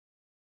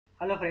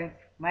Hello friends,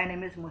 my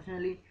name is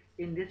Mohsin.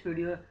 In this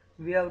video,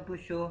 we have to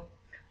show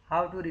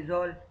how to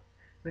resolve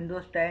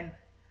Windows 10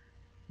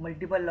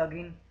 multiple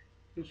login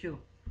issue.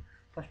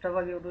 First of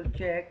all, we have to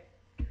check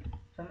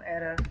some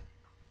error.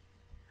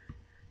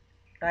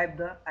 Type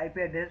the IP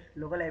address,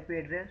 local IP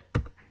address.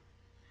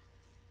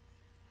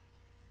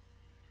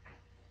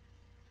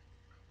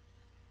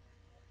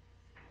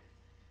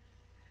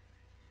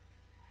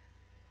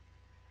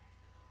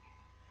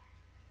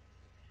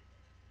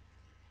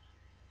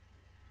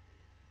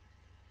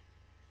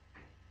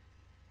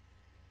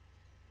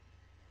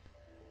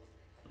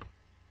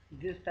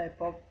 This type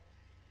of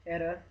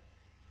error.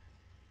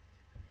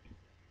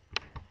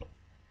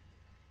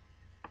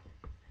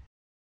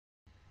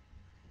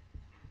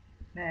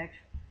 Next,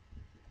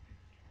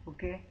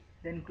 okay,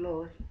 then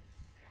close.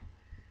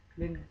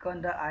 Click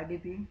on the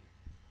RDP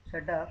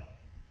setup.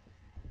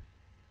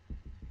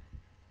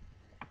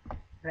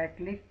 Right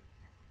click,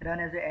 run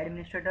as an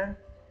administrator.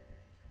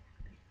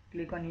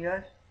 Click on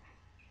yes.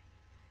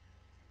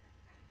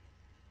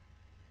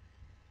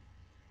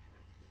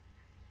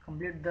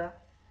 Complete the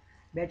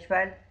batch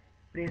file.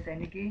 Press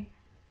any key.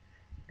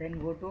 Then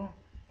go to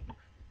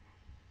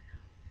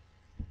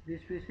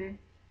this PC,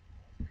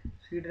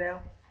 C drive,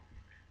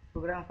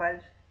 program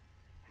files,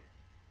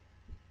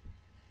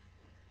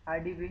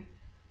 RDP.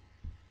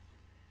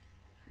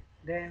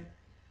 Then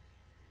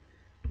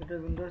go to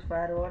Windows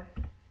Firewall,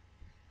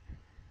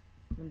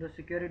 Windows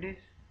Securities,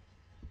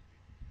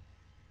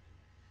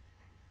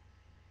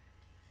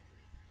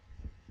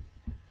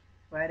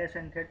 Virus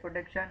and Threat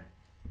Protection,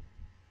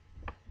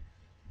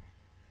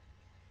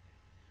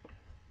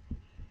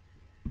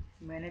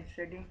 Manage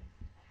Setting,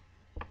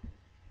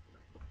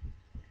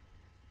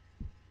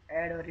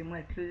 Add or Remove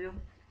Exclusive,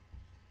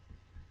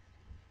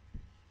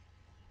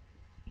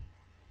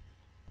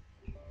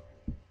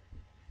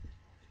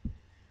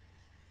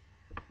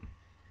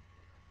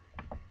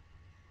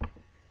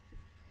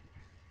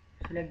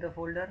 select the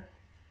folder,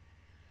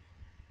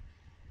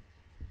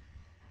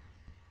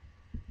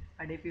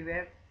 RDP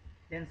Web,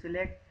 then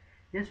select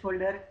this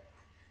folder.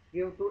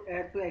 You have to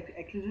add to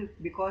exclusive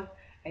because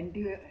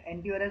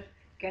antivirus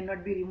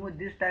cannot be removed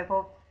this type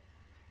of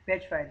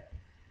patch file.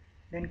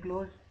 Then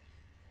close,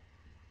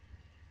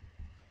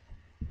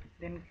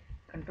 then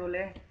Control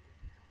A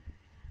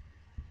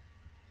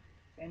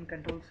and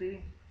Control C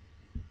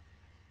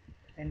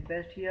and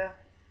paste here.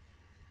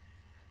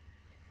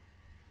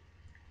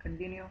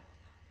 Continue,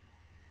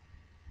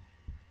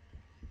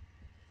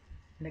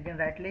 and again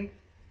right click,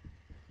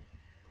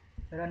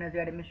 run as the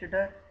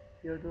administrator.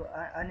 You have to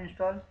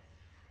uninstall.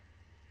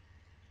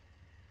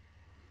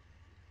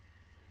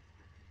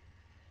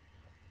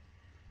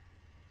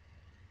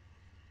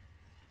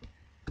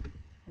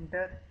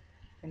 Enter.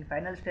 And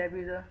final step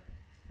is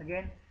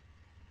again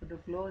to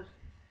close.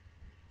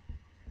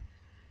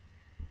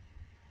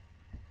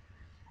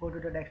 Go to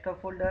the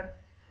desktop folder.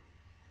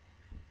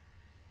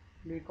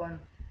 Click on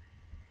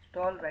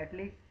install. Right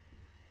click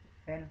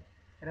and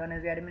run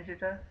as the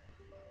administrator.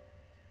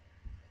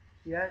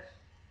 Yes.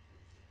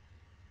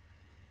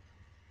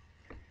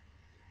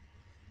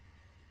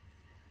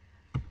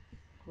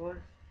 Close.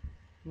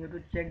 You have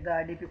to check the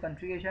RDP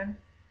configuration.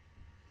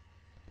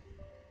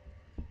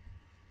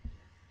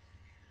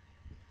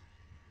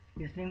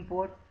 Listening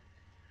port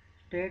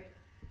state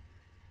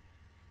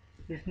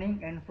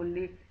listening and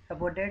fully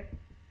supported.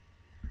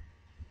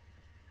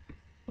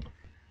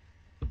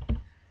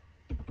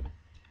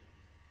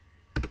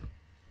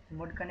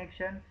 Remote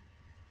connection.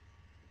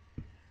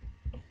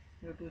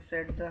 You have to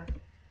set the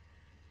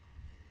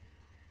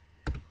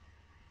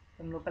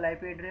some local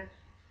IP address.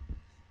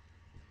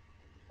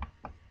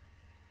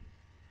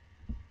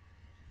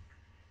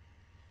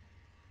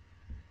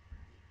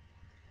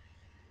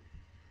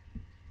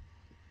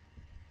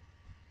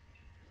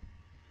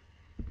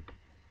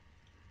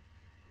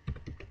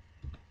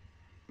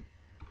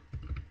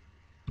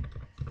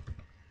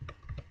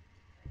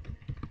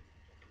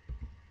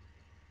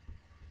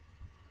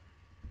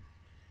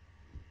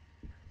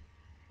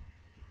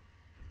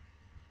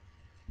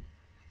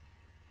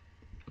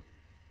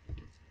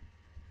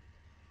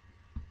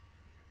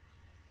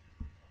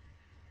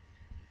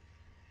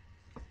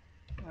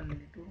 Only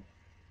to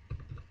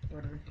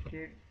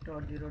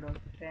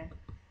state.0.10.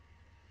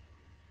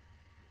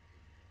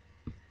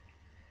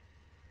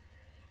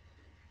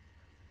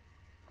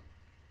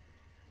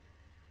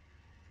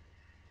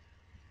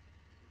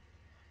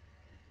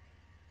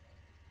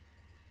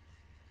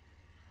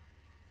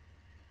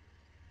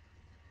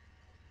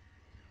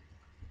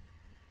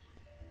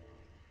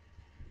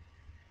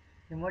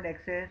 Remote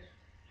access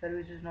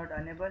service is not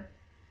enabled.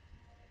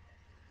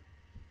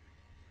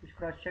 Just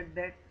cross check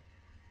that.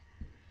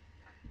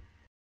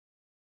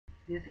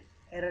 This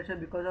error is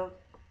because of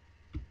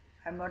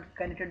I am not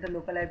connected the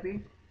local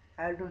IP.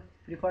 I have to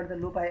prefer the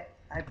loop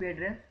IP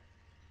address.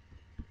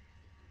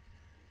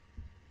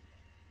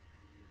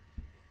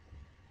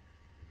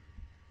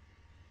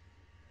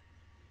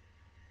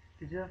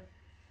 This is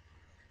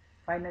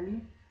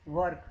finally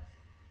work.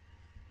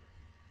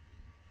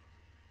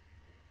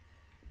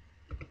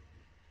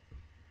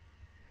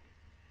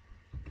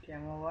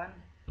 demo 1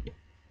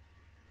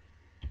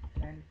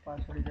 and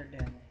password is a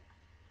demo.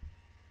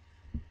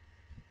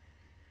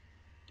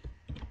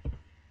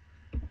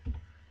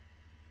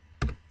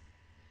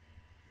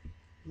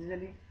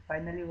 Usually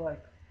finally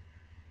work.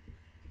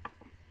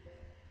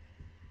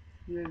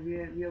 We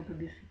have to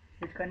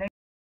disconnect.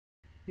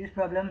 This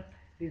problem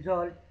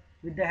resolved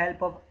with the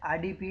help of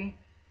RDP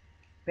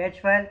patch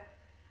file.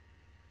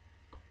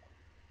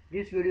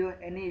 This video,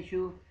 any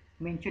issue,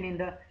 mention in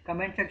the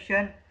comment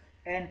section,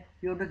 and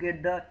you have to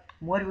get the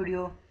more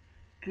video,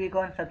 click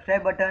on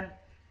subscribe button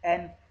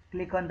and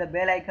click on the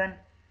bell icon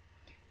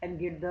and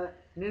get the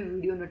new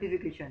video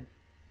notification.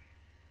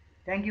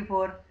 Thank you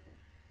for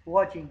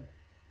watching.